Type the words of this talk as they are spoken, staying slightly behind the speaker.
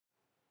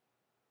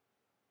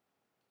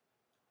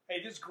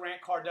Hey, this is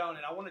Grant Cardone,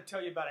 and I want to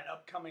tell you about an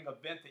upcoming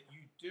event that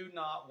you do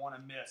not want to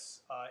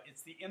miss.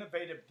 It's the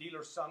Innovative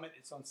Dealer Summit.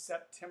 It's on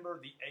September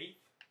the 8th.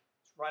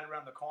 It's right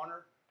around the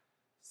corner.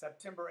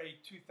 September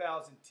 8th,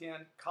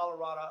 2010,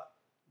 Colorado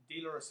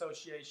Dealer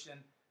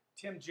Association.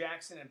 Tim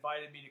Jackson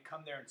invited me to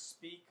come there and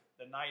speak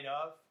the night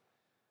of.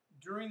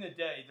 During the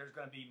day, there's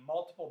going to be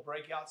multiple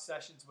breakout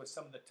sessions with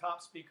some of the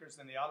top speakers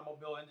in the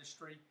automobile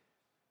industry.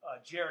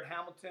 Jared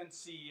Hamilton,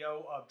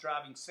 CEO of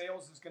Driving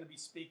Sales, is going to be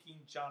speaking.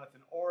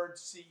 Jonathan Ord,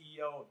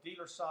 CEO of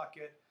Dealer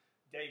Socket.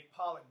 Dave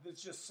Pollock, this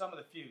is just some of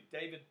the few.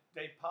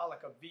 Dave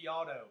Pollock of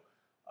V-Auto.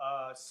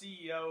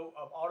 CEO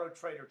of Auto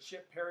Trader,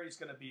 Chip Perry, is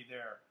going to be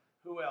there.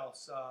 Who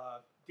else?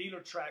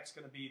 Dealer Track's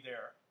going to be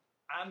there.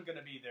 I'm going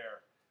to be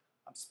there.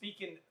 I'm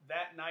speaking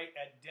that night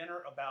at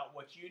dinner about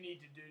what you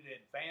need to do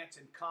to advance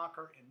and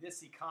conquer in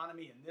this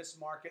economy, in this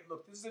market.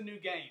 Look, this is a new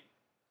game.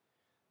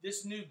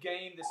 This new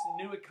game, this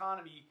new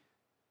economy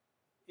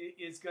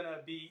is going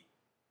to be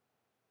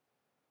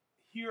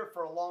here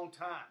for a long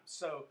time.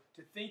 So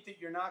to think that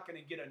you're not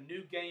going to get a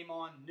new game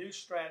on, new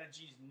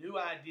strategies, new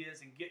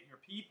ideas, and get your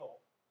people,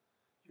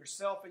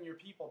 yourself and your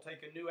people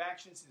taking new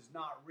actions is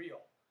not real.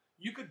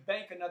 You could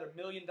bank another $1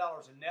 million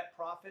in net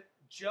profit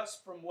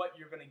just from what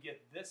you're going to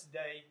get this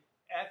day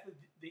at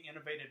the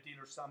Innovative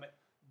Dealer Summit.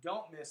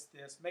 Don't miss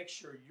this. Make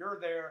sure you're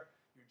there,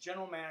 your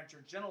general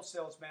manager, general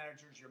sales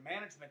managers, your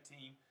management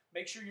team.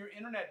 Make sure your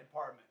internet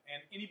department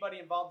and anybody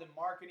involved in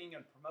marketing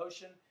and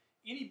promotion,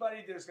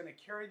 anybody that's going to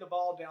carry the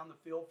ball down the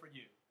field for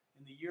you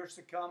in the years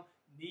to come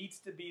needs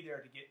to be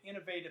there to get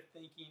innovative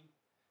thinking,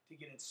 to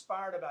get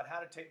inspired about how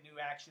to take new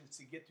actions,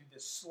 to get through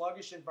this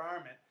sluggish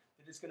environment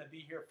that is going to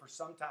be here for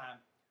some time.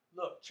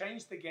 Look,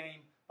 change the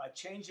game by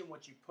changing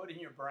what you put in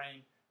your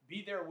brain.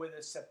 Be there with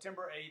us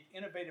September 8th,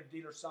 Innovative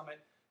Dealer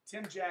Summit.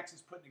 Tim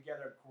Jackson's putting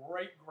together a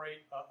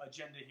great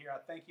agenda here. I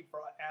thank you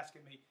for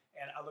asking me,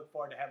 and I look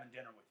forward to having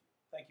dinner with you.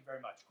 Thank you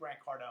very much. Grant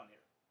Cardone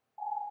here.